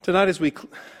Tonight, as we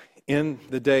end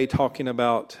the day talking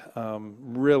about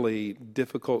really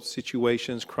difficult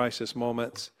situations, crisis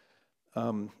moments,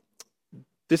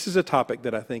 this is a topic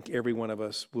that I think every one of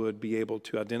us would be able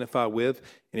to identify with.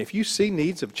 And if you see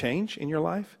needs of change in your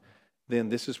life, then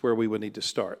this is where we would need to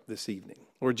start this evening.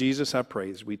 Lord Jesus, I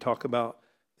pray as we talk about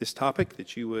this topic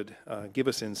that you would give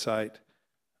us insight.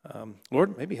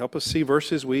 Lord, maybe help us see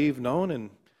verses we've known and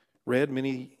read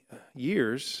many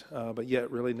years, but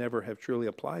yet really never have truly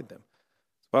applied them.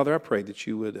 Father, I pray that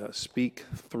you would speak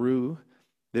through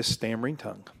this stammering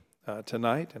tongue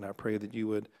tonight, and I pray that you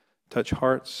would touch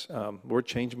hearts. Lord,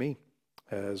 change me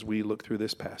as we look through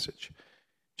this passage.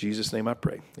 In Jesus' name I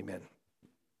pray. Amen.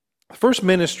 The first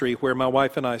ministry where my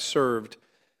wife and I served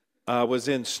was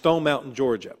in Stone Mountain,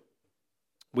 Georgia.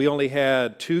 We only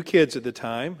had 2 kids at the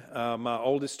time, my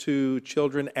oldest 2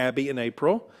 children, Abby and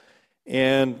April.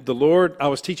 And the Lord, I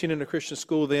was teaching in a Christian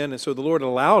school then, and so the Lord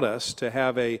allowed us to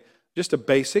have just a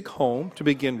basic home to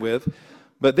begin with.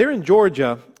 But there in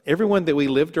Georgia, everyone that we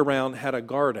lived around had a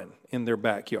garden in their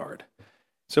backyard.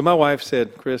 So my wife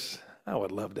said, "Chris, I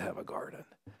would love to have a garden."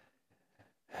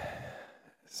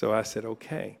 So I said,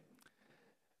 okay.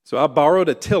 So I borrowed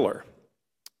a tiller,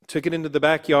 took it into the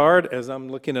backyard as I'm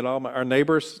looking at all our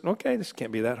neighbors. Okay, this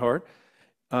can't be that hard.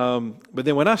 But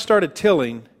then when I started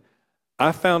tilling,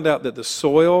 I found out that the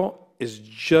soil is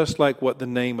just like what the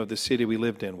name of the city we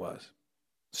lived in was.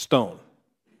 Stone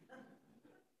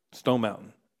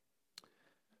Mountain.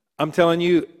 I'm telling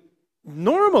you,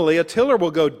 normally a tiller will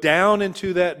go down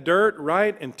into that dirt,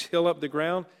 right, and till up the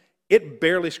ground. It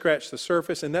barely scratched the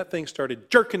surface, and that thing started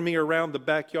jerking me around the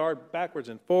backyard backwards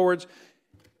and forwards,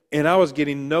 and I was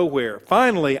getting nowhere.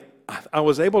 Finally, I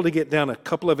was able to get down a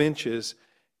couple of inches,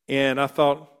 and I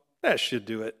thought, that should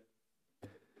do it.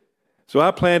 So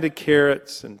I planted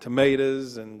carrots and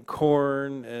tomatoes and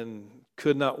corn and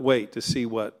could not wait to see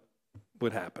what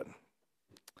would happen.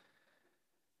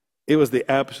 It was the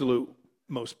absolute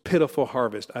most pitiful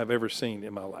harvest I've ever seen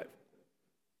in my life.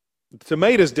 The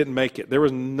tomatoes didn't make it. There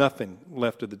was nothing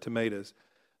left of the tomatoes.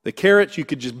 The carrots, you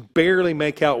could just barely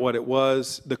make out what it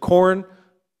was. The corn,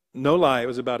 no lie, it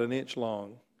was about 1 inch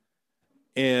long.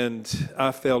 And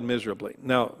I failed miserably.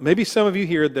 Now, maybe some of you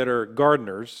here that are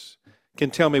gardeners can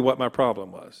tell me what my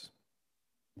problem was.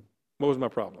 What was my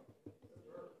problem?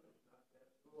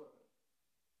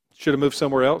 Should have moved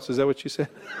somewhere else? Is that what you said?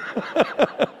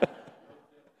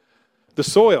 The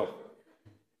soil.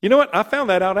 You know what? I found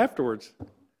that out afterwards.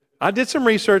 I did some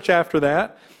research after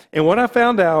that, and what I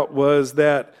found out was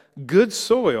that good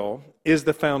soil is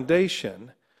the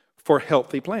foundation for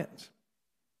healthy plants.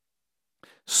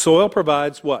 Soil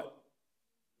provides what?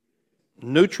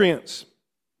 Nutrients,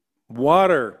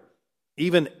 water,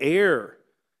 even air.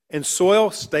 And soil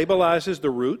stabilizes the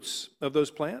roots of those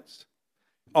plants.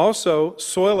 Also,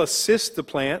 soil assists the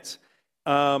plants,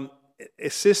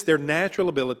 assists their natural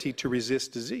ability to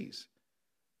resist disease.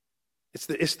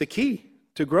 It's the key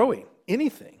to growing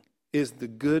anything is the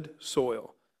good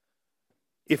soil.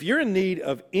 If you're in need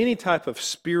of any type of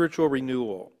spiritual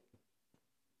renewal,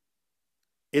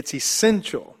 it's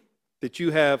essential that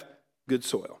you have good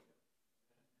soil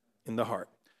in the heart.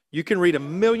 You can read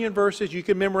 1,000,000 verses, you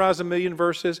can memorize 1,000,000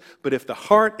 verses, but if the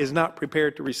heart is not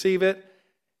prepared to receive it,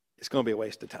 it's going to be a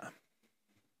waste of time.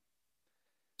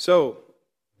 So,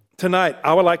 tonight,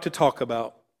 I would like to talk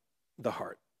about the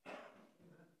heart.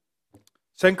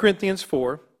 2 Corinthians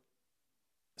 4,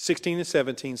 16 and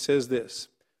 17 says this,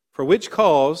 "For which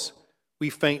cause we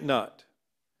faint not.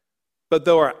 But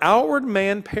though our outward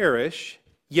man perish,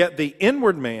 yet the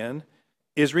inward man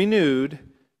is renewed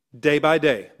day by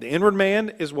day." The inward man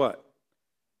is what?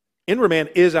 Inward man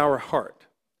is our heart.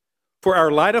 "For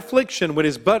our light affliction, which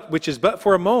is but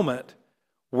for a moment,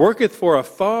 worketh for a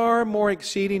far more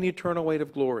exceeding eternal weight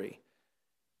of glory."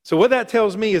 So what that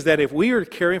tells me is that if we are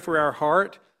caring for our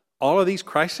heart, all of these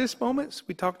crisis moments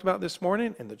we talked about this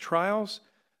morning and the trials,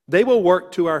 they will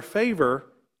work to our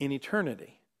favor in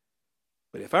eternity.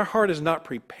 But if our heart is not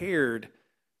prepared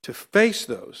to face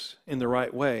those in the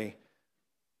right way,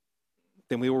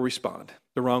 then we will respond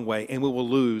the wrong way and we will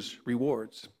lose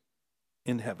rewards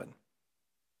in heaven.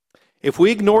 If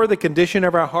we ignore the condition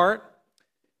of our heart,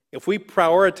 if we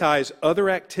prioritize other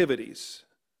activities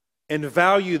and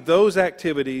value those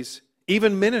activities,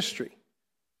 even ministry,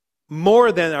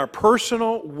 more than our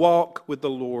personal walk with the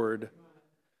Lord,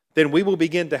 then we will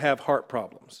begin to have heart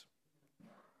problems.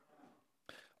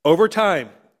 Over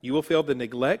time, you will feel the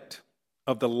neglect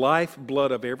of the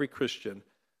lifeblood of every Christian,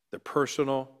 the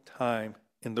personal time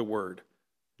in the Word,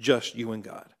 just you and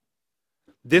God.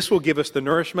 This will give us the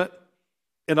nourishment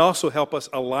and also help us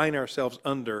align ourselves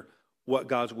under what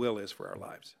God's will is for our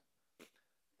lives.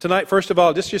 Tonight, first of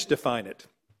all, let's just define it.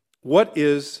 What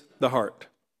is the heart?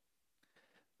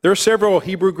 There are several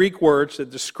Hebrew Greek words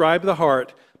that describe the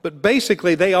heart, but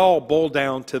basically they all boil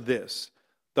down to this.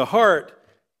 The heart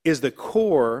is the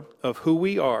core of who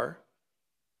we are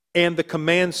and the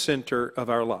command center of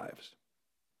our lives.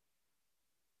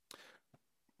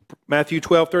 Matthew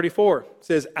 12:34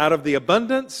 says, out of the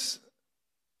abundance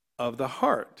of the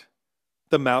heart,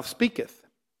 the mouth speaketh.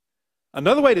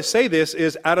 Another way to say this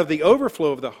is out of the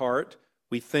overflow of the heart,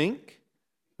 we think,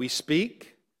 we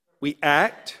speak, we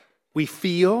act, we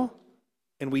feel,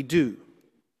 and we do.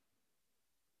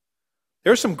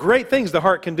 There are some great things the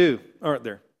heart can do, aren't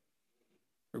there?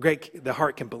 The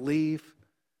heart can believe,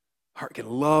 the heart can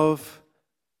love,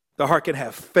 the heart can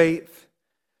have faith,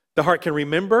 the heart can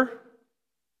remember,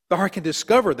 the heart can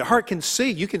discover, the heart can see.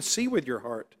 You can see with your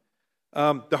heart.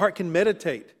 The heart can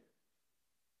meditate,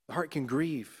 the heart can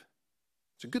grieve.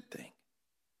 It's a good thing.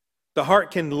 The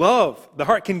heart can love, the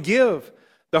heart can give,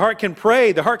 the heart can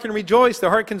pray, the heart can rejoice,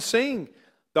 the heart can sing,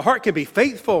 the heart can be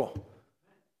faithful,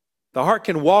 the heart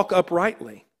can walk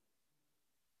uprightly,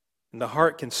 and the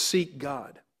heart can seek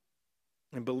God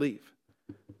and believe.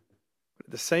 But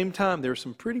at the same time, there are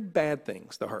some pretty bad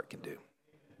things the heart can do.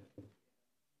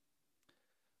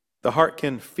 The heart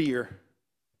can fear.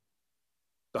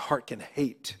 The heart can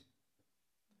hate.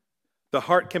 The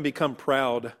heart can become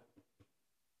proud.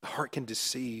 The heart can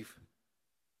deceive.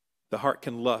 The heart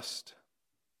can lust.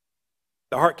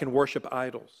 The heart can worship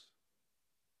idols.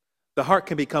 The heart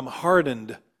can become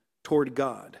hardened toward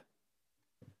God.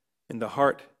 And the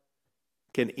heart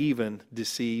can even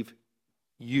deceive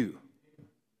you,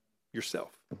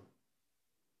 yourself.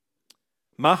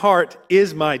 My heart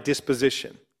is my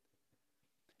disposition.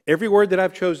 Every word that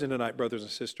I've chosen tonight, brothers and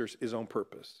sisters, is on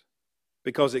purpose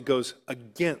because it goes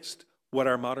against what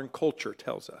our modern culture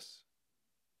tells us.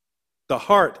 The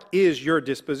heart is your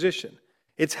disposition.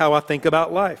 It's how I think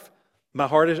about life. My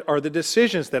heart are the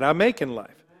decisions that I make in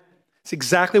life. It's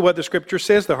exactly what the Scripture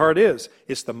says the heart is.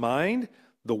 It's the mind,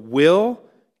 the will,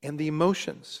 and the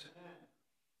emotions.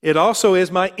 It also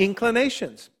is my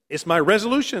inclinations. It's my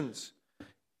resolutions.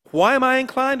 Why am I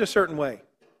inclined a certain way?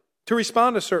 To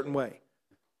respond a certain way?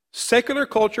 Secular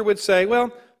culture would say,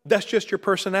 well, that's just your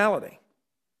personality.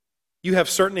 You have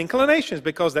certain inclinations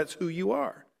because that's who you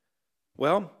are.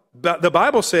 Well, but the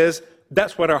Bible says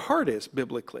that's what our heart is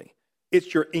biblically.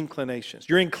 It's your inclinations.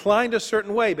 You're inclined a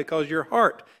certain way because your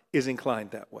heart is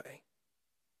inclined that way.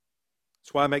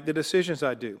 That's why I make the decisions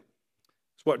I do.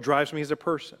 It's what drives me as a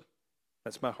person.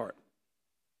 That's my heart.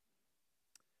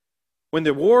 When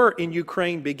the war in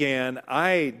Ukraine began,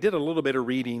 I did a little bit of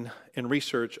reading and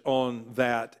research on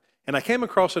that, and I came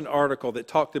across an article that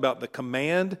talked about the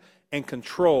command and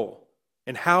control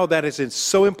and how that is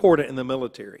so important in the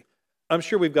military. I'm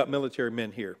sure we've got military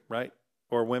men here, right?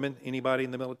 Or women, anybody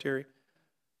in the military?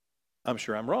 I'm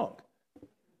sure I'm wrong.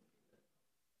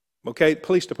 Okay,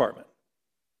 police department.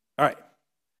 All right.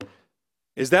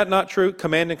 Is that not true?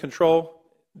 Command and control,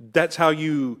 that's how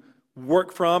you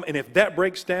work from, and if that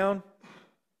breaks down,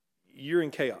 you're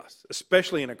in chaos,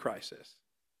 especially in a crisis.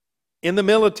 In the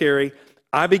military,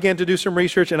 I began to do some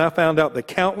research and I found out the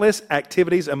countless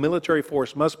activities a military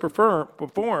force must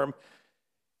perform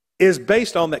is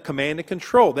based on that command and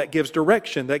control. That gives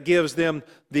direction. That gives them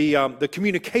the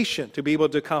communication to be able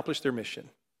to accomplish their mission.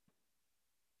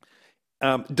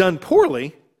 Done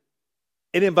poorly,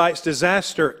 it invites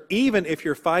disaster even if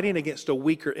you're fighting against a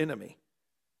weaker enemy.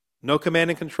 No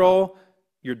command and control,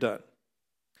 you're done.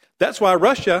 That's why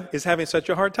Russia is having such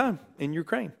a hard time in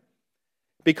Ukraine.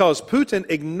 Because Putin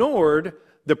ignored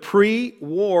the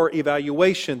pre-war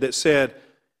evaluation that said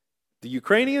the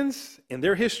Ukrainians, in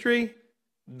their history,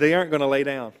 they aren't going to lay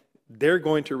down. They're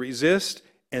going to resist,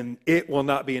 and it will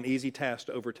not be an easy task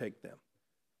to overtake them.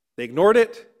 They ignored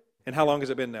it, and how long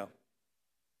has it been now?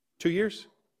 2 years?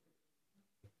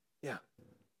 Yeah.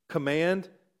 Command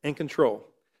and control.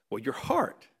 Well, your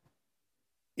heart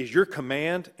is your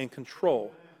command and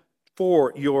control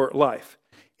for your life.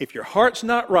 If your heart's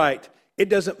not right, it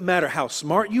doesn't matter how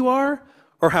smart you are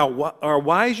or how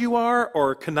wise you are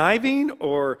or conniving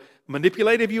or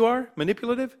manipulative you are,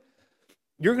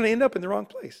 you're going to end up in the wrong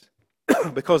place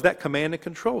because that command and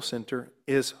control center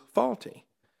is faulty.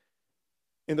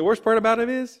 And the worst part about it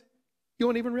is you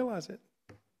won't even realize it.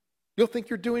 You'll think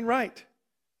you're doing right,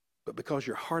 but because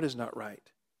your heart is not right,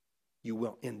 you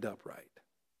will end up right.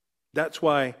 That's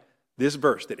why this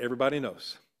verse that everybody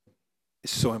knows is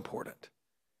so important.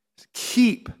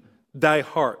 Keep thy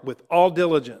heart with all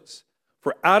diligence,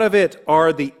 for out of it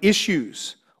are the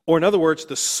issues, or in other words,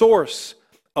 the source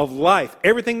of life.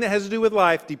 Everything that has to do with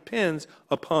life depends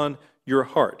upon your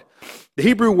heart. The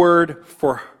Hebrew word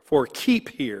for keep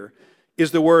here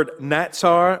is the word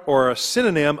natsar, or a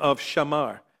synonym of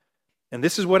shamar. And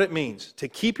this is what it means. To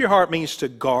keep your heart means to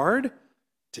guard,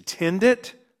 to tend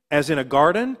it, as in a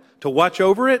garden, to watch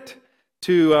over it,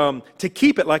 to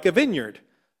keep it like a vineyard.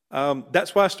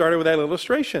 That's why I started with that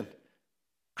illustration.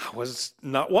 I was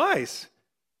not wise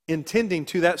in tending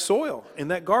to that soil in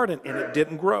that garden, and it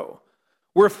didn't grow.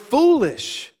 We're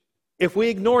foolish if we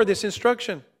ignore this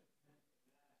instruction.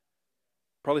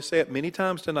 Probably say it many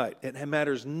times tonight. It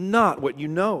matters not what you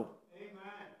know. Amen.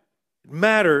 It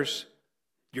matters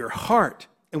your heart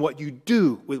and what you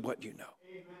do with what you know.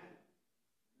 Amen.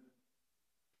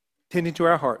 Tending to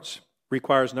our hearts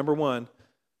requires, number one,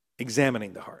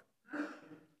 examining the heart.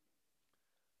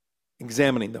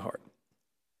 Examining the heart.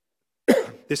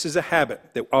 This is a habit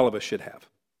that all of us should have.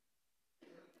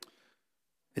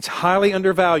 It's highly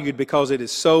undervalued because it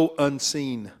is so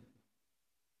unseen.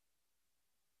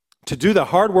 To do the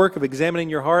hard work of examining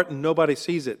your heart, and nobody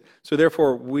sees it. So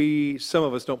therefore, some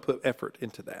of us don't put effort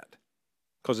into that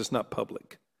because it's not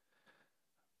public.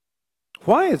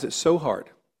 Why is it so hard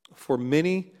for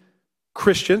many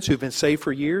Christians who've been saved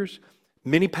for years,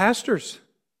 many pastors?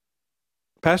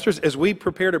 Pastors, as we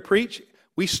prepare to preach,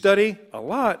 we study a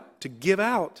lot to give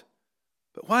out.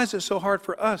 But why is it so hard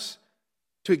for us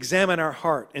to examine our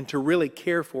heart and to really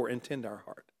care for and tend our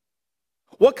heart?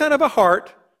 What kind of a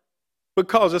heart would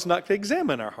cause us not to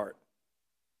examine our heart?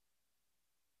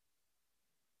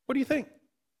 What do you think?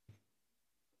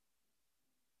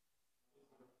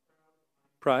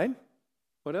 Pride?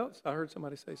 What else? I heard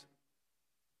somebody say something.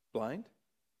 Blind?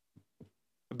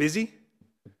 Busy?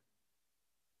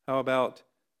 How about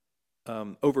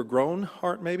overgrown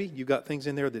heart maybe? You got things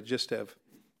in there that just have,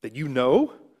 that you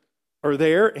know are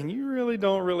there, and you really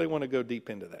don't want to go deep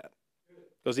into that.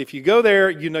 Because if you go there,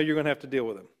 you know you're going to have to deal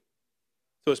with them.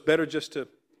 So it's better just to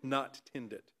not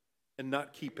tend it and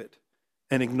not keep it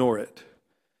and ignore it.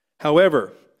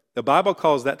 However, the Bible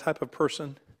calls that type of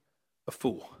person a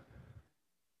fool.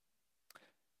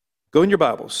 Go in your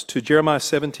Bibles to Jeremiah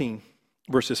 17,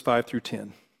 verses 5 through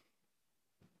 10.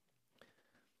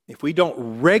 If we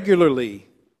don't regularly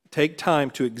take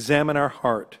time to examine our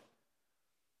heart,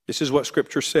 this is what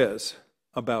Scripture says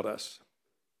about us.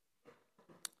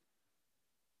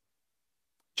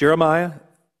 Jeremiah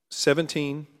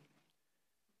 17,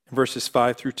 verses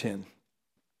 5 through 10.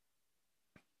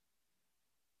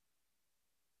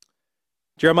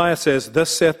 Jeremiah says, "Thus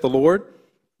saith the Lord,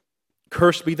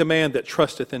 cursed be the man that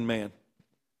trusteth in man,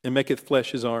 and maketh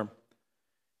flesh his arm,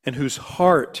 and whose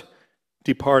heart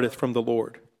departeth from the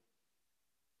Lord.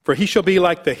 For he shall be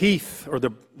like the heath or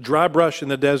the dry brush in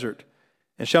the desert,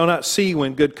 and shall not see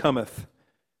when good cometh,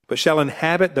 but shall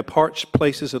inhabit the parched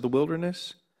places of the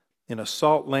wilderness, in a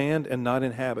salt land and not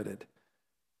inhabited."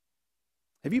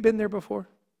 Have you been there before?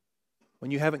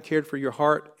 When you haven't cared for your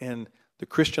heart and the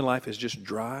Christian life is just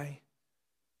dry?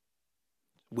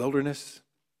 Wilderness?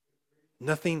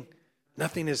 Nothing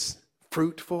is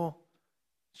fruitful.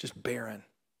 It's just barren.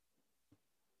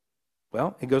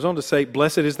 Well, it goes on to say,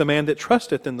 "Blessed is the man that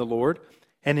trusteth in the Lord,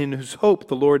 and in whose hope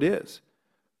the Lord is.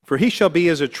 For he shall be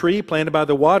as a tree planted by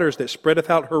the waters that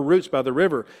spreadeth out her roots by the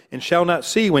river, and shall not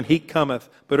see when heat cometh,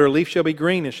 but her leaf shall be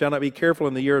green, and shall not be careful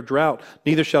in the year of drought,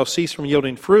 neither shall cease from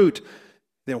yielding fruit."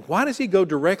 Then why does he go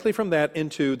directly from that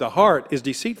into the heart is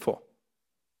deceitful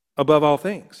above all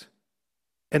things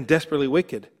and desperately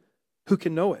wicked? Who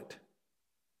can know it?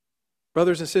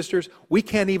 Brothers and sisters, we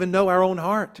can't even know our own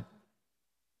heart.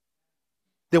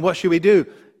 Then what should we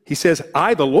do? He says,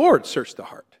 "I, the Lord, search the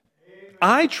heart.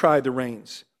 I try the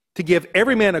reins, to give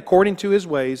every man according to his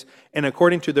ways and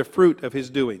according to the fruit of his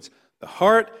doings." The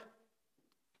heart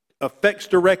affects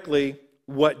directly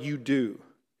what you do,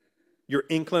 your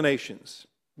inclinations,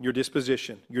 your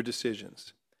disposition, your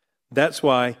decisions. That's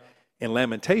why in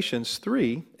Lamentations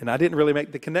 3, and I didn't really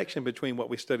make the connection between what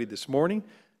we studied this morning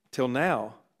till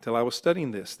now, till I was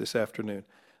studying this afternoon.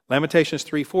 Lamentations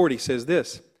 3:40 says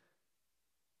this,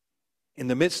 in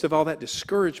the midst of all that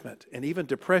discouragement and even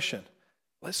depression,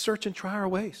 let's search and try our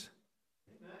ways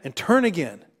and turn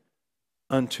again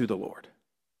unto the Lord.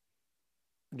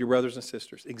 Dear brothers and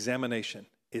sisters, examination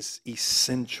is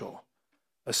essential,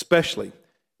 especially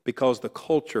because the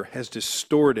culture has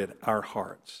distorted our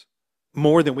hearts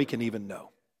more than we can even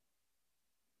know.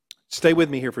 Stay with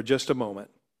me here for just a moment.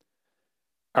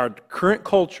 Our current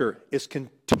culture is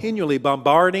continually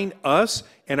bombarding us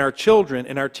and our children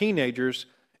and our teenagers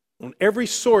on every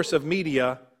source of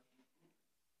media,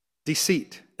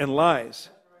 deceit and lies.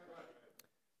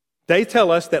 They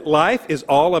tell us that life is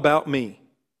all about me.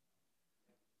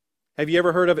 Have you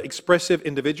ever heard of expressive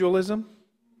individualism?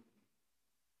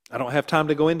 I don't have time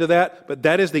to go into that, but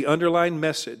that is the underlying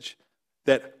message,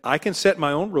 that I can set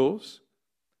my own rules.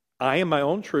 I am my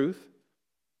own truth.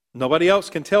 Nobody else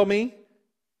can tell me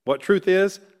what truth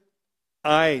is.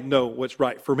 I know what's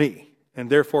right for me, and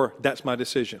therefore that's my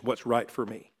decision, what's right for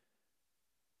me.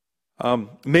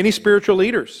 Many spiritual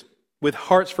leaders with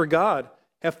hearts for God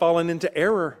have fallen into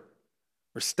error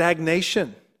or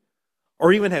stagnation,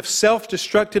 or even have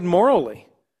self-destructed morally.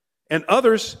 And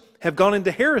others have gone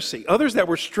into heresy. Others that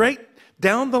were straight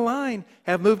down the line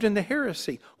have moved into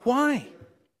heresy. Why?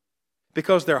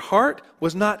 Because their heart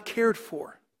was not cared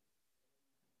for.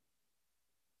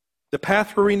 The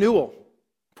path for renewal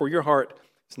for your heart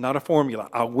is not a formula.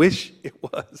 I wish it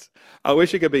was. I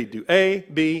wish it could be do A,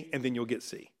 B, and then you'll get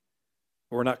C.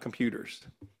 We're not computers.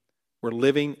 We're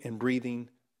living and breathing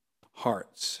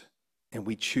hearts, and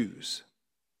we choose.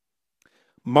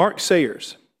 Mark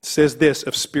Sayers says this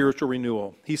of spiritual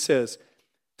renewal. He says,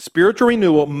 spiritual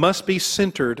renewal must be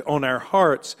centered on our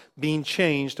hearts being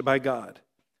changed by God.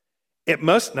 It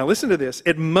must, now listen to this,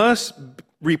 it must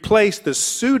replace the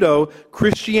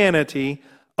pseudo-Christianity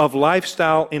of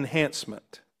lifestyle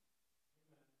enhancement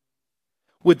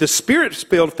with the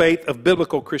Spirit-filled faith of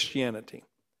biblical Christianity.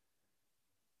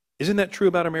 Isn't that true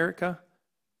about America?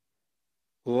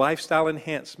 Lifestyle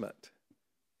enhancement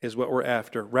is what we're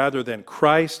after, rather than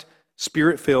Christ,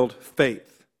 Spirit-filled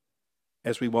faith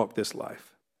as we walk this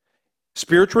life.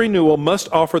 Spiritual renewal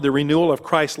must offer the renewal of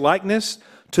Christ's likeness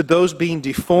to those being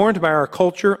deformed by our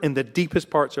culture in the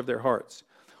deepest parts of their hearts.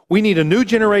 We need a new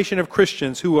generation of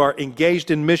Christians who are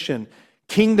engaged in mission,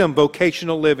 kingdom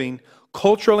vocational living,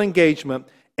 cultural engagement,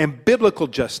 and biblical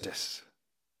justice,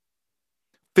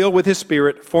 filled with His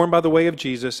Spirit, formed by the way of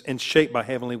Jesus, and shaped by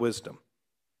heavenly wisdom.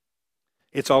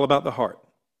 It's all about the heart.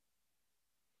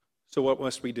 So what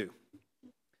must we do?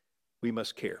 We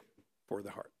must care for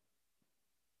the heart.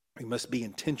 We must be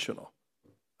intentional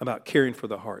about caring for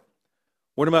the heart.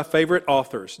 One of my favorite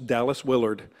authors, Dallas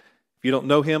Willard. If you don't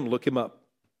know him, look him up.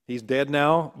 He's dead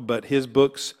now, but his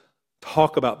books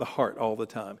talk about the heart all the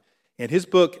time. In his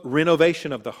book,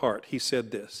 Renovation of the Heart, he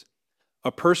said this: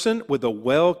 a person with a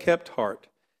well-kept heart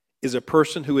is a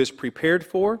person who is prepared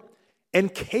for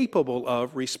and capable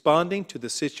of responding to the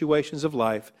situations of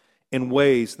life in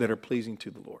ways that are pleasing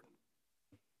to the Lord.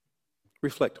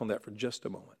 Reflect on that for just a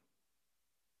moment.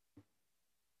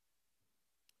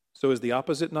 So is the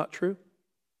opposite not true?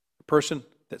 A person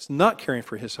that's not caring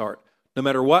for his heart, no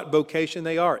matter what vocation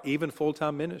they are, even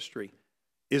full-time ministry,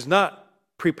 is not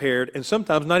prepared and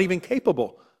sometimes not even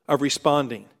capable of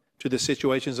responding to the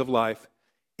situations of life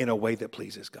in a way that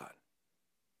pleases God.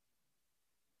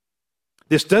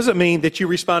 This doesn't mean that you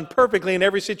respond perfectly in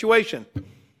every situation,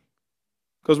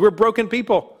 because we're broken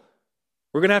people.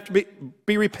 We're going to have to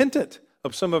be repentant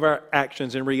of some of our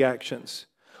actions and reactions.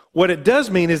 What it does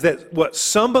mean is that what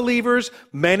some believers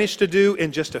manage to do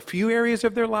in just a few areas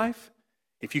of their life,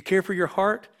 if you care for your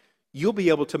heart, you'll be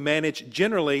able to manage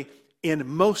generally in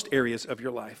most areas of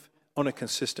your life on a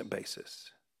consistent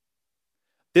basis.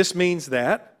 This means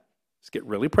that, let's get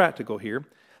really practical here,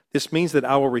 this means that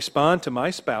I will respond to my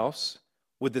spouse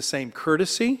with the same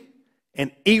courtesy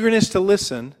and eagerness to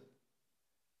listen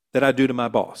that I do to my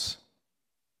boss.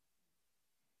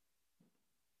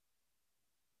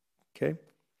 Okay?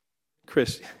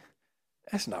 Chris,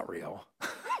 that's not real.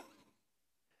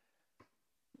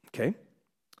 Okay?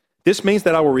 This means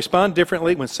that I will respond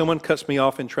differently when someone cuts me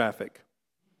off in traffic,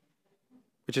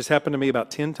 which has happened to me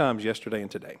about 10 times yesterday and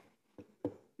today.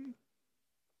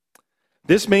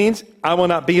 This means I will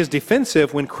not be as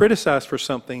defensive when criticized for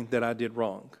something that I did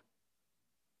wrong.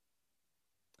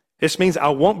 This means I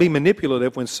won't be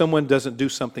manipulative when someone doesn't do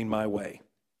something my way.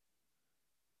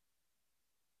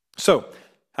 So,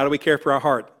 how do we care for our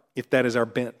heart if that is our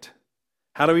bent?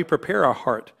 How do we prepare our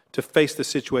heart to face the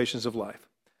situations of life?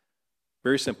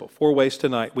 Very simple. 4 ways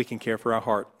tonight we can care for our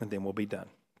heart, and then we'll be done.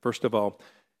 First of all,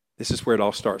 this is where it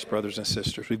all starts, brothers and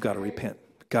sisters. We've got to repent.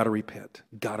 Got to repent.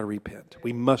 Got to repent.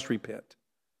 We must repent.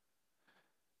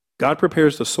 God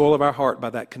prepares the soil of our heart by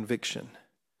that conviction.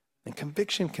 And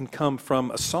conviction can come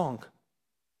from a song.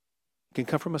 It can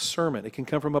come from a sermon. It can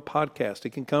come from a podcast.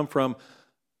 It can come from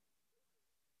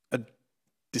a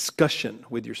discussion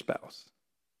with your spouse.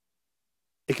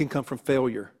 It can come from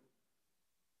failure.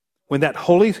 When that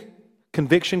holy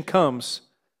conviction comes,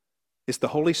 it's the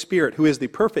Holy Spirit, who is the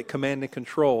perfect command and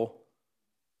control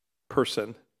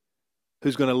person,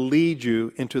 who's going to lead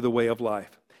you into the way of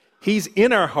life. He's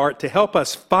in our heart to help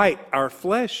us fight our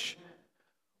flesh.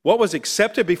 What was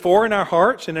accepted before in our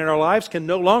hearts and in our lives can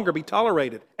no longer be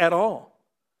tolerated at all.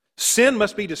 Sin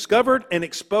must be discovered and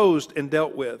exposed and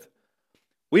dealt with.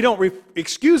 We don't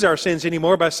excuse our sins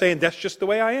anymore by saying, that's just the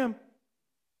way I am.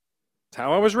 It's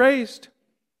how I was raised.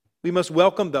 We must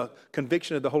welcome the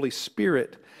conviction of the Holy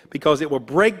Spirit because it will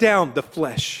break down the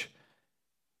flesh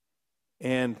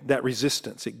and that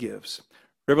resistance it gives.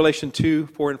 Revelation 2,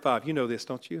 4, and 5. You know this,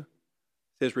 don't you?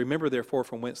 It says, remember therefore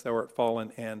from whence thou art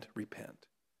fallen, and repent,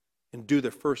 and do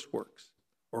the first works,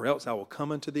 or else I will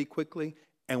come unto thee quickly,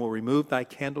 and will remove thy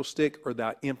candlestick or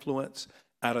thy influence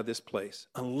out of this place,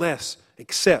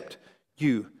 except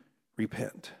you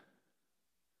repent.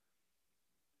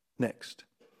 Next,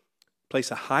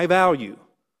 place a high value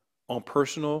on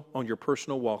your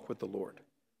personal walk with the Lord.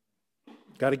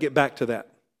 Got to get back to that.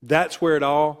 That's where it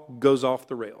all goes off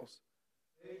the rails.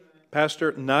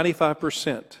 Pastor,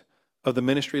 95% of the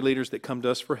ministry leaders that come to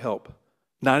us for help,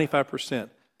 95%,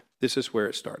 this is where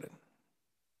it started.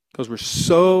 Because we're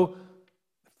so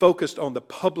focused on the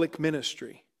public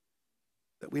ministry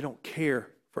that we don't care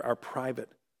for our private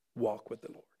walk with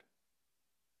the Lord.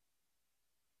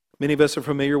 Many of us are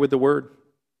familiar with the Word.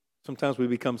 Sometimes we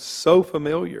become so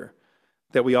familiar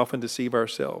that we often deceive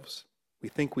ourselves. We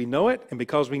think we know it, and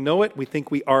because we know it, we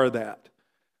think we are that.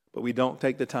 But we don't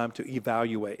take the time to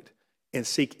evaluate and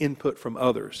seek input from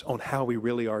others on how we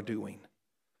really are doing.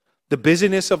 The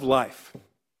busyness of life.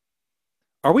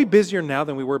 Are we busier now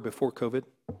than we were before COVID?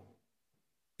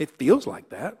 It feels like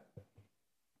that.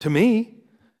 To me,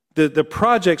 the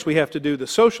projects we have to do, the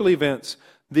social events,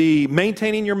 the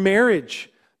maintaining your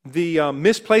marriage, the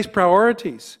misplaced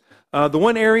priorities. The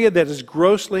one area that is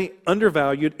grossly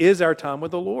undervalued is our time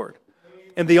with the Lord.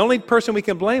 And the only person we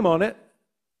can blame on it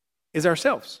is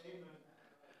ourselves.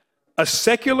 A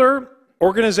secular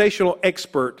organizational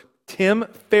expert, Tim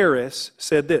Ferriss,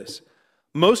 said this: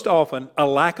 most often, a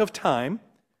lack of time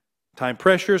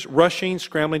pressures, rushing,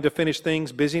 scrambling to finish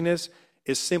things, busyness,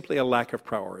 is simply a lack of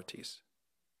priorities.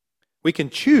 We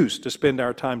can choose to spend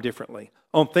our time differently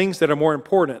on things that are more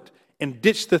important and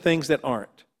ditch the things that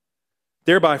aren't,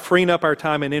 thereby freeing up our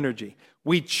time and energy.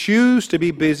 We choose to be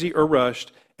busy or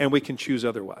rushed, and we can choose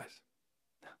otherwise.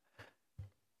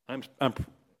 I'm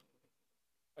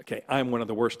one of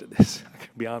the worst at this, I can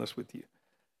be honest with you.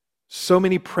 So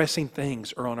many pressing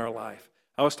things are on our life.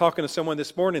 I was talking to someone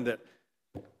this morning that,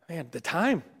 man, the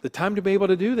time to be able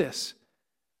to do this.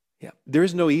 Yeah, there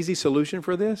is no easy solution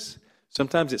for this.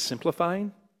 Sometimes it's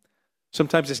simplifying.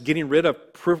 Sometimes it's getting rid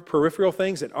of peripheral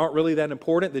things that aren't really that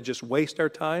important, that just waste our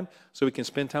time so we can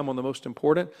spend time on the most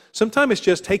important. Sometimes it's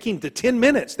just taking the 10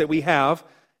 minutes that we have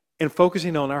and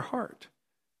focusing on our heart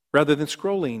rather than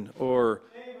scrolling or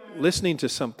listening to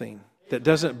something that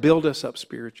doesn't build us up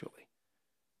spiritually.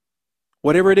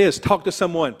 Whatever it is, talk to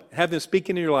someone, have them speak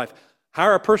into your life.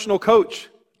 Hire a personal coach,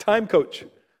 time coach,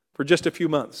 for just a few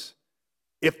months.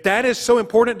 If that is so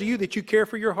important to you that you care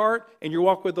for your heart and your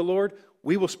walk with the Lord,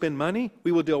 we will spend money,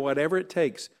 we will do whatever it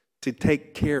takes to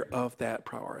take care of that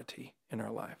priority in our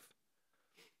life.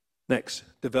 Next,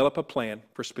 develop a plan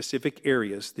for specific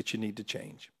areas that you need to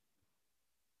change.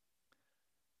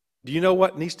 Do you know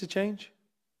what needs to change?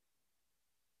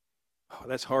 Oh,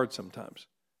 that's hard sometimes.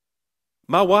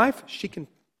 My wife, she can,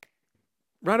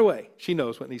 right away, she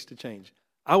knows what needs to change.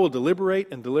 I will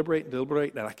deliberate, and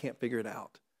I can't figure it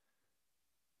out.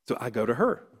 So I go to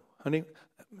her. Honey,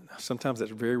 sometimes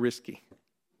that's very risky.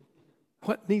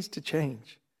 What needs to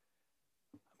change?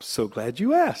 I'm so glad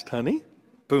you asked, honey.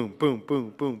 Boom, boom,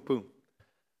 boom, boom, boom.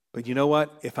 But you know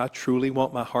what? If I truly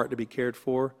want my heart to be cared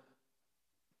for,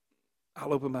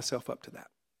 I'll open myself up to that.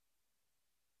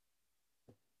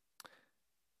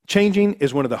 Changing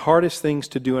is one of the hardest things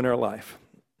to do in our life.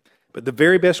 But the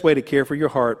very best way to care for your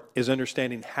heart is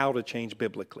understanding how to change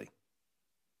biblically.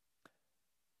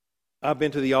 I've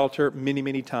been to the altar many,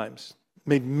 many times,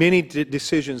 made many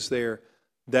decisions there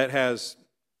that has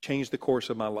changed the course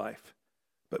of my life.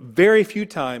 But very few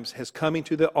times has coming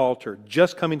to the altar,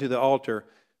 just coming to the altar,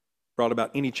 brought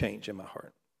about any change in my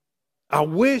heart. I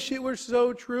wish it were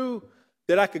so true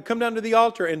that I could come down to the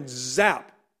altar and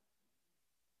zap.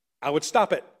 I would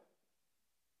stop it.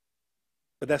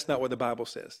 But that's not what the Bible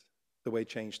says, the way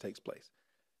change takes place.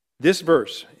 This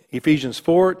verse, Ephesians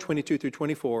 4, 22 through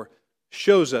 24,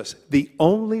 shows us the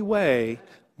only way,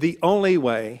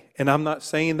 and I'm not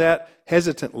saying that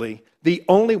hesitantly, the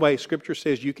only way Scripture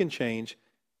says you can change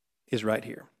is right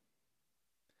here.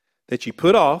 That you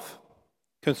put off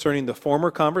concerning the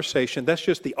former conversation, that's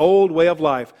just the old way of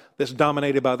life that's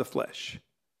dominated by the flesh,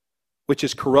 which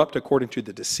is corrupt according to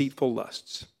the deceitful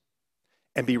lusts,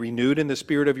 and be renewed in the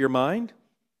spirit of your mind,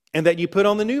 and that you put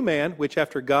on the new man, which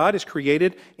after God is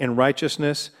created in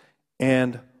righteousness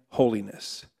and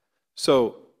holiness.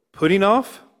 So, putting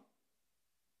off,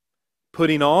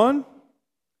 putting on,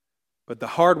 But the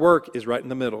hard work is right in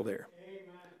the middle there. Amen.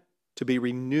 To be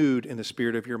renewed in the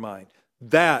spirit of your mind.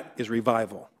 That is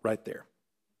revival right there.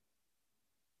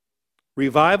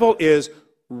 Revival is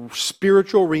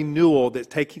spiritual renewal that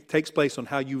takes place on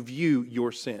how you view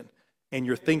your sin and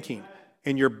your thinking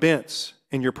and your bents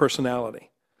and your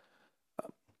personality.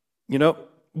 You know,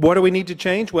 what do we need to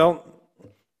change? Well,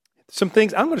 some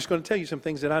things, I'm just going to tell you some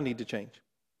things that I need to change.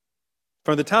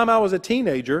 From the time I was a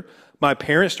teenager, my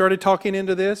parents started talking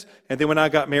into this, and then when I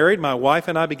got married, my wife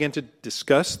and I began to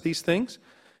discuss these things.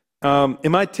 And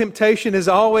my temptation has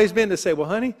always been to say, well,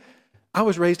 honey, I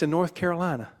was raised in North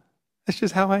Carolina. That's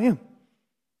just how I am.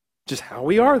 Just how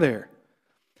we are there.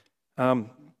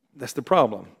 That's the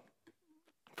problem.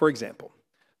 For example,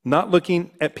 not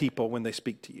looking at people when they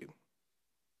speak to you.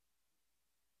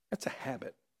 That's a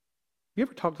habit. You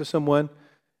ever talk to someone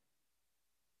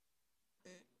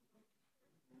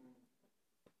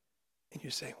and you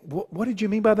say, what did you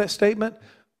mean by that statement?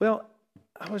 Well,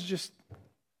 I was just,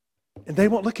 and they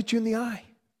won't look at you in the eye.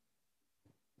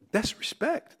 That's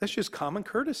respect. That's just common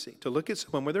courtesy to look at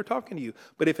someone when they're talking to you.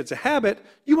 But if it's a habit,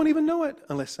 you won't even know it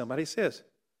unless somebody says,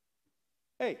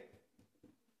 hey,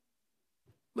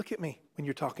 look at me when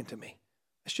you're talking to me.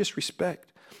 It's just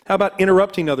respect. How about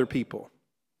interrupting other people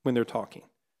when they're talking?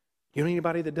 You know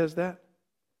anybody that does that?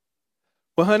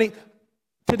 Well, honey,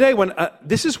 today when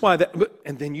this is why that,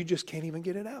 and then you just can't even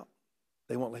get it out.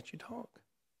 They won't let you talk.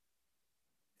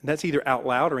 And that's either out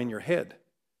loud or in your head.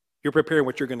 You're preparing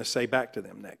what you're going to say back to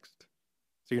them next.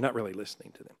 So you're not really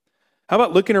listening to them. How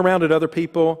about looking around at other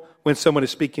people when someone is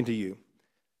speaking to you?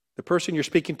 The person you're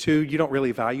speaking to, you don't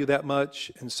really value that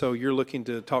much, and so you're looking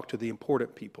to talk to the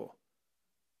important people.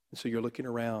 And so you're looking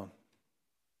around.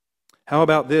 How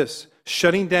about this?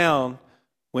 Shutting down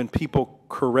when people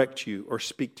correct you or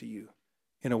speak to you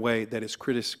in a way that is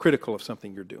critical of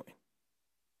something you're doing.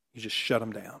 You just shut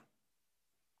them down.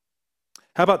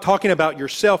 How about talking about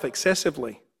yourself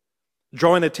excessively?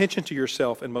 Drawing attention to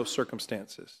yourself in most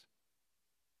circumstances.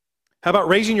 How about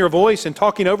raising your voice and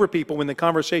talking over people when the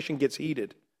conversation gets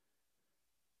heated?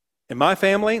 In my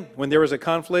family, when there was a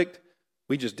conflict,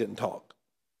 we just didn't talk.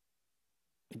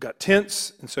 It got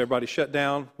tense, and so everybody shut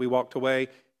down. We walked away,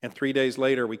 and 3 days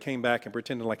later, we came back and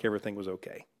pretended like everything was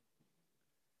okay.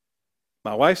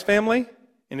 My wife's family,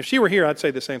 and if she were here, I'd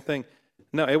say the same thing.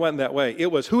 No, it wasn't that way.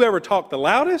 It was whoever talked the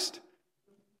loudest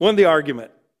won the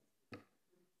argument.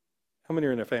 How many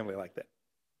are in a family like that?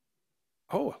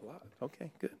 Oh, a lot.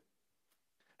 Okay, good.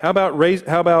 How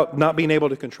about not being able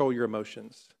to control your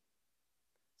emotions?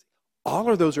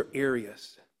 All of those are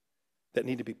areas that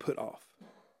need to be put off.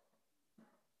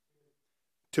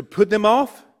 To put them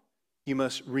off, you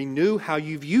must renew how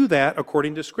you view that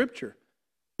according to Scripture.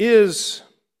 Is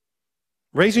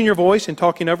raising your voice and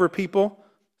talking over people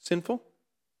sinful?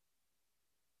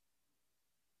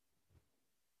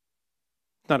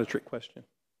 Not a trick question.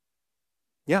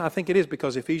 Yeah, I think it is,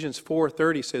 because Ephesians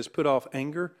 4:30 says, put off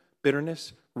anger,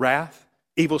 bitterness, wrath,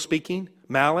 evil speaking,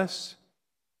 malice.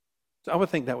 So I would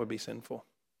think that would be sinful.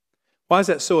 Why is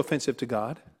that so offensive to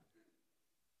God?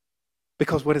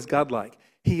 Because what is God like?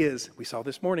 He is, we saw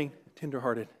this morning,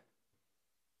 tenderhearted,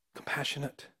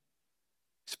 compassionate.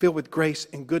 He's filled with grace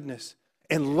and goodness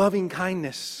and loving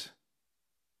kindness.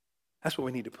 That's what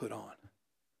we need to put on.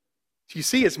 You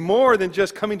see, it's more than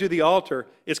just coming to the altar.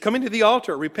 It's coming to the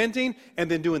altar, repenting, and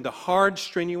then doing the hard,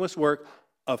 strenuous work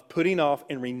of putting off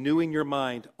and renewing your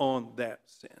mind on that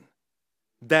sin.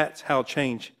 That's how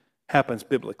change happens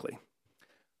biblically.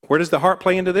 Where does the heart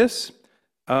play into this?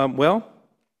 Well,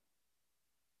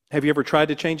 have you ever tried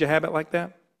to change a habit like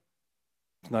that?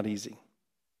 It's not easy.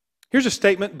 Here's a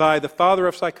statement by the father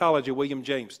of psychology, William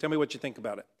James. Tell me what you think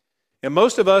about it. And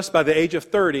most of us, by the age of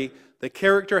 30, the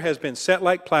character has been set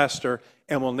like plaster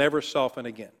and will never soften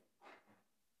again.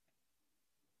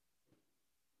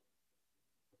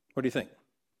 What do you think?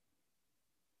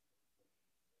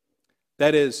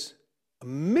 That is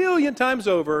 1,000,000 times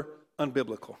over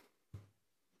unbiblical.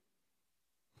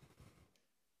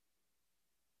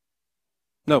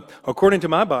 No, according to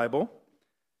my Bible,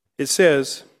 it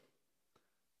says,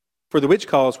 for the which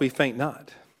cause we faint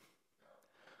not.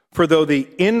 For though the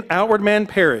outward man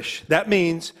perish, that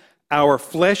means our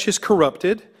flesh is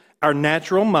corrupted, our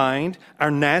natural mind, our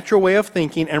natural way of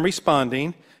thinking and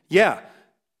responding. Yeah,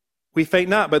 we faint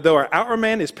not, but though our outward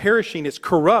man is perishing, it's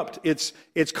corrupt, it's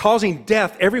causing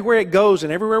death everywhere it goes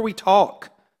and everywhere we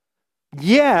talk.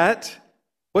 Yet,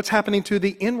 what's happening to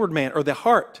the inward man or the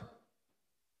heart?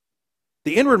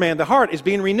 The inward man, the heart, is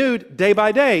being renewed day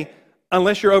by day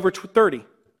unless you're over 30.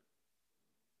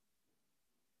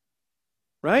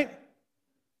 Right?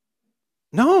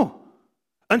 No.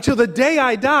 Until the day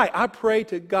I die, I pray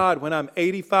to God when I'm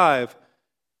 85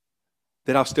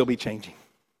 that I'll still be changing.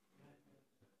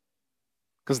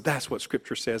 Because that's what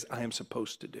Scripture says I am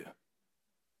supposed to do.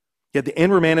 Yet the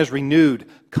inward man is renewed,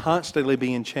 constantly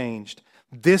being changed.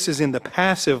 This is in the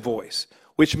passive voice,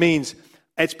 which means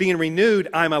it's being renewed.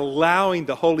 I'm allowing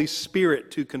the Holy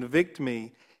Spirit to convict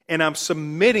me, and I'm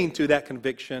submitting to that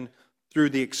conviction through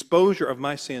the exposure of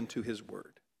my sin to His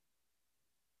Word.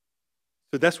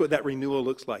 So that's what that renewal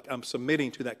looks like. I'm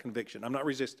submitting to that conviction. I'm not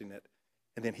resisting it.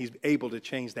 And then He's able to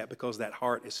change that because that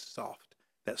heart is soft.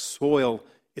 That soil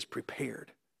is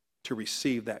prepared to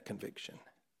receive that conviction.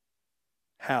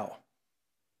 How?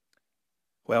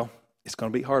 Well, it's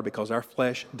going to be hard because our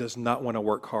flesh does not want to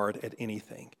work hard at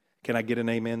anything. Can I get an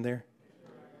amen there?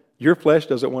 Your flesh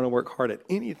doesn't want to work hard at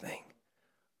anything.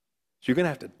 So you're going to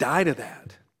have to die to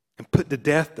that and put to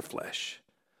death the flesh,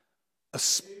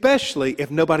 especially if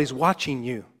nobody's watching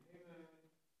you.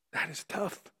 That is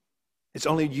tough. It's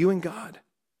only you and God.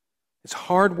 It's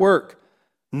hard work,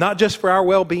 not just for our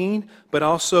well-being, but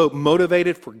also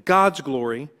motivated for God's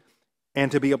glory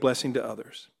and to be a blessing to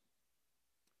others.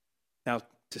 Now,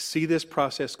 to see this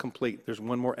process complete, there's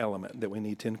one more element that we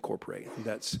need to incorporate. And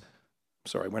that's,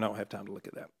 sorry, we don't have time to look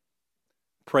at that.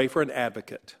 Pray for an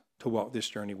advocate to walk this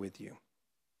journey with you.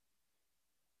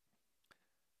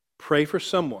 Pray for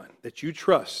someone that you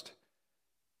trust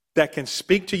that can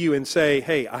speak to you and say,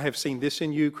 hey, I have seen this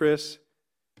in you, Chris.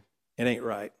 It ain't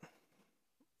right.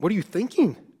 What are you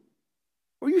thinking?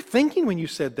 What were you thinking when you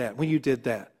said that, when you did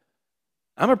that?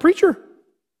 I'm a preacher.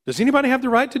 Does anybody have the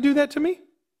right to do that to me?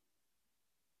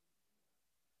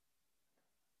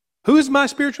 Who is my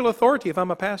spiritual authority if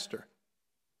I'm a pastor?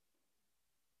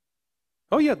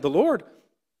 Oh yeah, the Lord.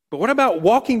 But what about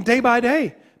walking day by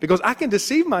day? Because I can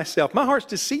deceive myself. My heart's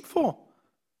deceitful.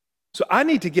 So I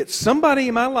need to get somebody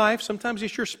in my life. Sometimes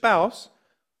it's your spouse.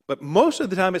 But most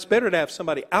of the time it's better to have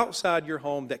somebody outside your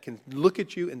home that can look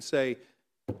at you and say,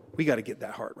 we got to get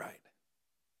that heart right.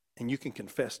 And you can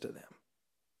confess to them.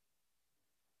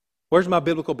 Where's my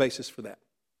biblical basis for that?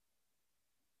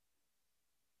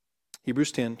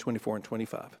 Hebrews 10, 24 and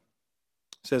 25.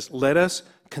 It says, let us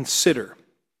consider.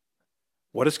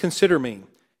 What does consider mean?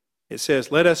 It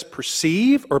says, let us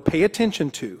perceive or pay attention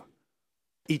to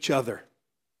each other.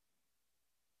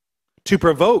 To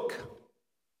provoke.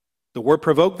 The word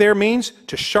provoke there means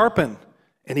to sharpen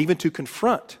and even to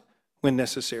confront when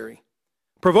necessary.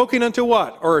 Provoking unto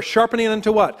what? Or sharpening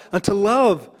unto what? Unto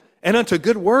love and unto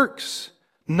good works.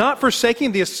 Not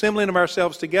forsaking the assembling of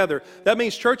ourselves together. That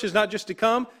means church is not just to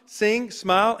come, sing,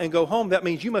 smile, and go home. That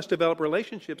means you must develop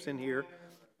relationships in here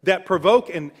that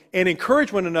provoke and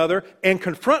encourage one another and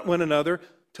confront one another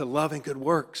to love and good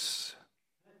works.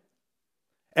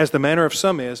 As the manner of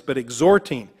some is, but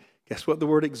exhorting. Guess what the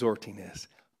word exhorting is?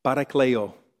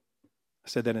 Parakleo. I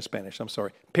said that in Spanish, I'm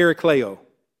sorry. Parakleo.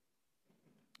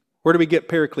 Where do we get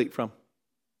paraclete from?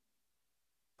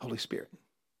 Holy Spirit.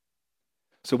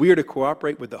 So we are to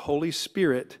cooperate with the Holy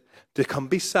Spirit to come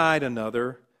beside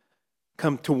another,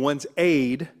 come to one's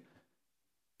aid,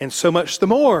 and so much the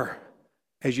more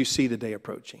as you see the day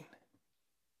approaching.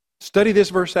 Study this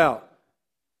verse out.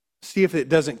 See if it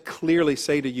doesn't clearly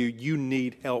say to you, you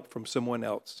need help from someone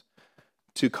else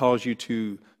to cause you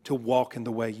to walk in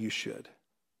the way you should.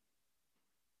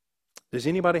 Does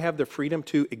anybody have the freedom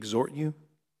to exhort you,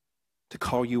 to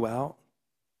call you out?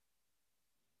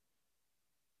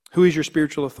 Who is your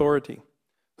spiritual authority?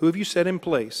 Who have you set in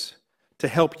place to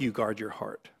help you guard your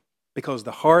heart? Because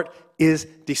the heart is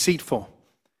deceitful.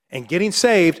 And getting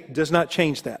saved does not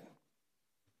change that.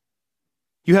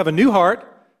 You have a new heart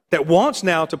that wants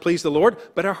now to please the Lord,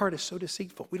 but our heart is so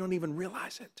deceitful, we don't even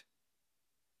realize it.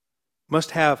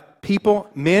 Must have people,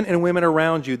 men and women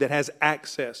around you that has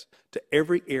access to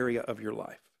every area of your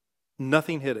life.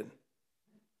 Nothing hidden.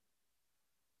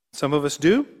 Some of us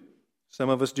do, some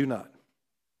of us do not.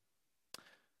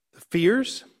 The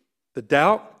fears, the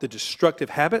doubt, the destructive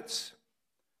habits,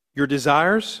 your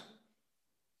desires,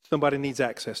 somebody needs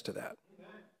access to that.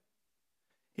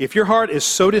 If your heart is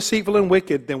so deceitful and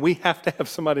wicked, then we have to have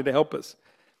somebody to help us.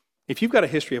 If you've got a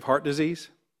history of heart disease,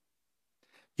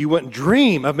 you wouldn't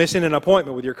dream of missing an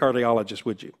appointment with your cardiologist,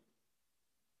 would you?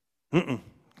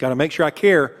 Got to make sure I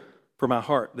care for my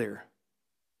heart there.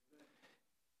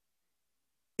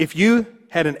 If you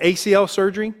had an ACL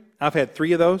surgery, I've had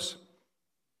 3 of those.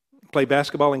 Played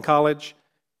basketball in college,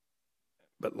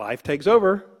 but life takes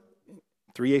over.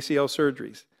 3 ACL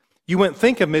surgeries. You wouldn't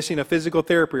think of missing a physical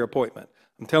therapy appointment.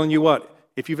 I'm telling you what,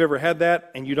 if you've ever had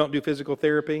that and you don't do physical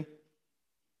therapy,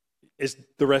 it's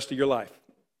the rest of your life.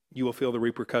 You will feel the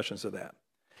repercussions of that.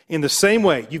 In the same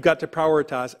way, you've got to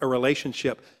prioritize a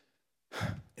relationship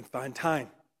And find time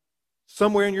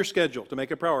somewhere in your schedule to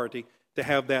make a priority to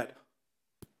have that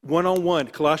one-on-one,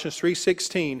 Colossians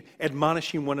 3:16,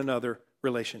 admonishing one another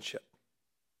relationship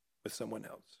with someone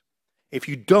else. If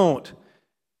you don't,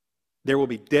 there will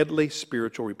be deadly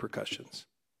spiritual repercussions.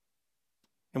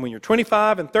 And when you're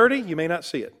 25 and 30, you may not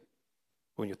see it.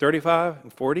 When you're 35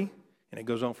 and 40, and it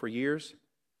goes on for years,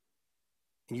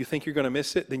 and you think you're going to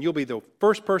miss it, then you'll be the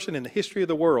first person in the history of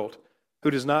the world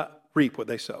who does not reap what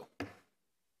they sow.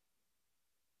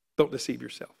 Don't deceive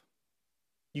yourself.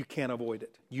 You can't avoid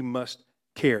it. You must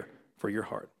care for your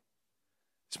heart.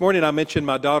 This morning I mentioned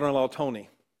my daughter-in-law, Tony.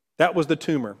 That was the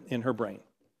tumor in her brain.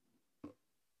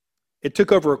 It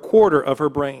took over a quarter of her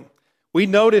brain. We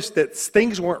noticed that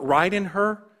things weren't right in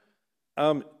her.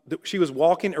 She was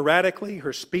walking erratically.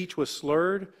 Her speech was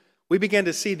slurred. We began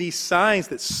to see these signs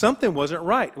that something wasn't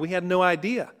right. We had no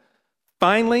idea.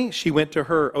 Finally, she went to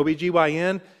her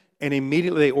OBGYN, and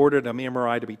immediately they ordered an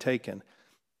MRI to be taken.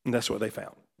 And that's what they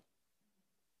found.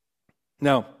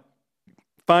 Now,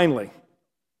 finally,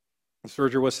 the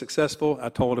surgery was successful. I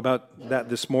told about that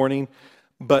this morning.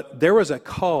 But there was a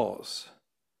cause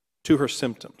to her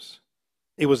symptoms.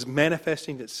 It was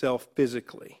manifesting itself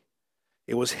physically.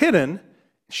 It was hidden.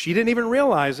 She didn't even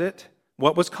realize it,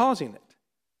 what was causing it.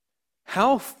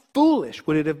 How foolish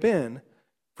would it have been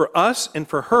for us and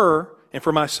for her and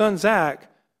for my son Zach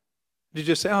to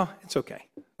just say, oh, it's okay,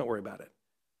 don't worry about it,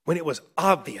 when it was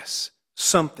obvious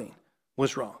something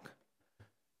was wrong.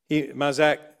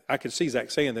 I could see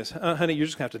Zach saying this, honey, you're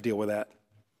just going to have to deal with that.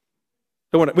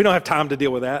 We don't have time to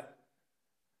deal with that.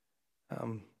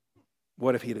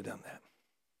 What if he'd have done that?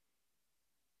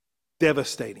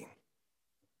 Devastating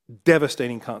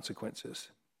consequences.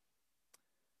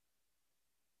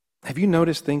 Have you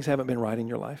noticed things haven't been right in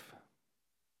your life?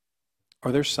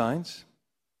 Are there signs?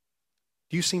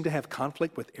 Do you seem to have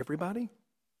conflict with everybody?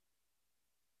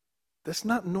 That's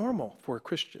not normal for a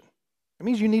Christian. It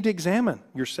means you need to examine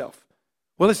yourself.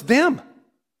 Well, it's them.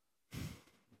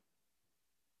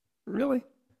 Really?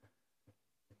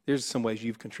 There's some ways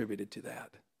you've contributed to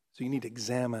that. So you need to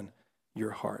examine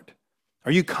your heart.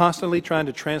 Are you constantly trying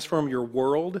to transform your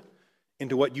world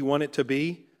into what you want it to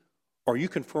be? Or are you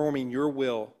conforming your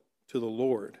will to the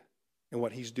Lord and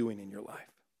what He's doing in your life?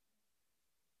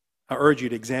 I urge you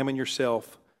to examine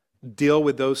yourself, deal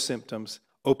with those symptoms,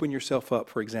 open yourself up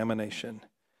for examination.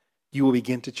 You will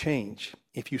begin to change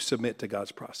if you submit to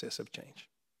God's process of change.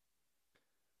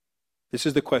 This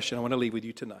is the question I want to leave with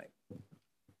you tonight.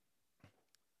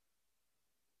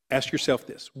 Ask yourself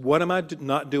this: what am I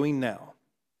not doing now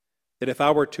that if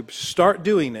I were to start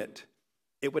doing it,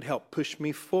 it would help push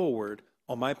me forward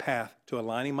on my path to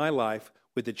aligning my life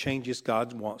with the changes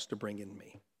God wants to bring in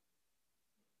me?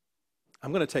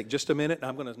 I'm going to take just a minute and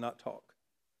I'm going to not talk.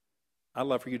 I'd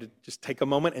love for you to just take a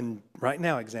moment and right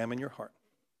now examine your heart.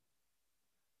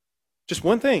 Just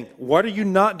one thing. What are you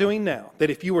not doing now that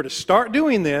if you were to start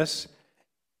doing this,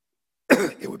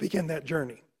 it would begin that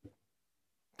journey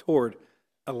toward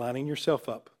aligning yourself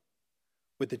up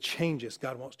with the changes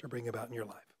God wants to bring about in your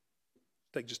life?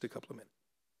 Take just a couple of minutes.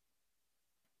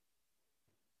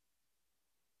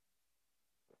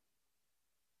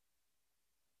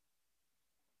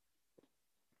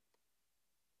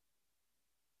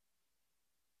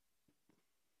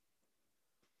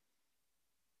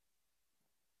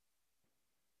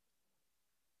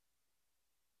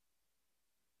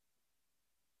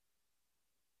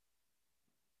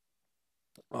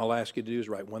 All I ask you to do is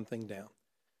write one thing down.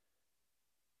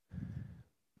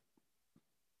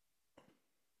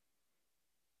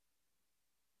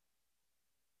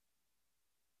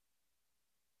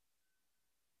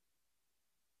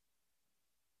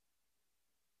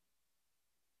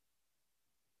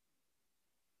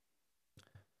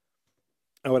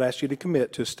 I would ask you to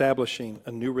commit to establishing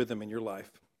a new rhythm in your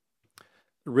life,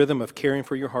 the rhythm of caring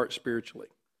for your heart spiritually.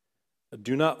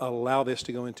 Do not allow this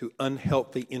to go into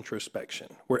unhealthy introspection,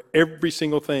 where every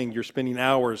single thing you're spending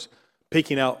hours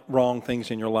picking out wrong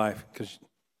things in your life, because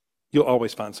you'll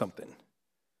always find something.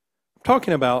 I'm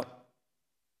talking about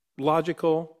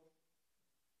logical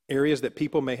areas that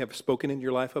people may have spoken in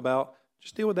your life about.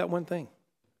 Just deal with that one thing.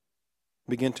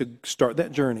 Begin to start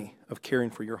that journey of caring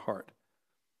for your heart.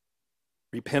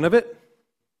 Repent of it.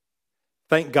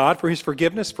 Thank God for His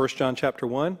forgiveness, 1 John chapter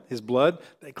 1, His blood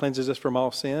that cleanses us from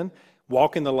all sin.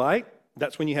 Walk in the light.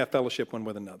 That's when you have fellowship one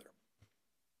with another.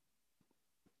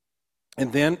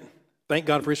 And then thank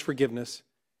God for His forgiveness,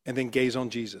 and then gaze on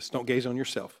Jesus. Don't gaze on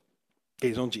yourself.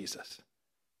 Gaze on Jesus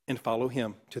and follow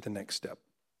Him to the next step.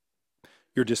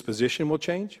 Your disposition will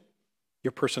change.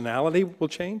 Your personality will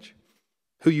change.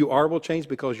 Who you are will change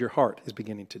because your heart is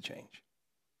beginning to change.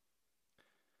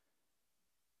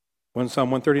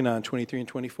 Psalm 139, 23 and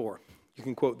 24. You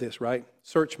can quote this, right?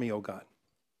 Search me, O God,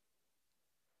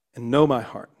 and know my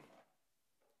heart.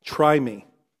 Try me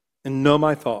and know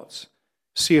my thoughts.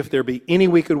 See if there be any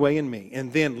wicked way in me,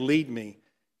 and then lead me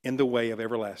in the way of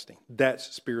everlasting.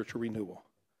 That's spiritual renewal.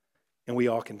 And we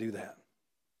all can do that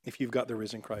if you've got the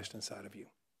risen Christ inside of you.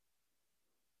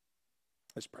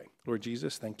 Let's pray. Lord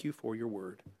Jesus, thank you for your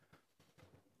word.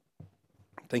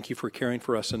 Thank you for caring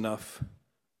for us enough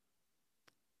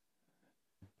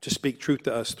to speak truth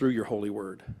to us through your holy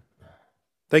word.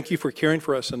 Thank you for caring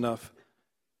for us enough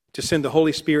to send the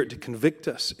Holy Spirit to convict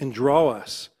us and draw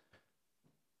us.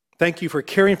 Thank you for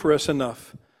caring for us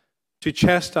enough to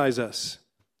chastise us,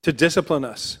 to discipline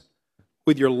us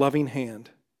with your loving hand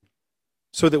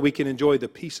so that we can enjoy the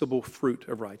peaceable fruit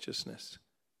of righteousness.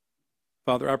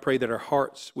 Father, I pray that our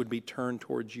hearts would be turned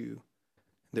towards you,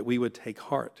 that we would take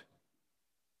heart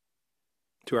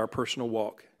to our personal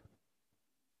walk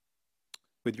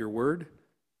with your word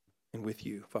and with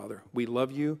you, Father. We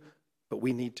love you, but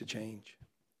we need to change.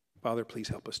 Father, please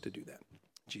help us to do that.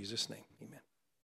 In Jesus' name, amen.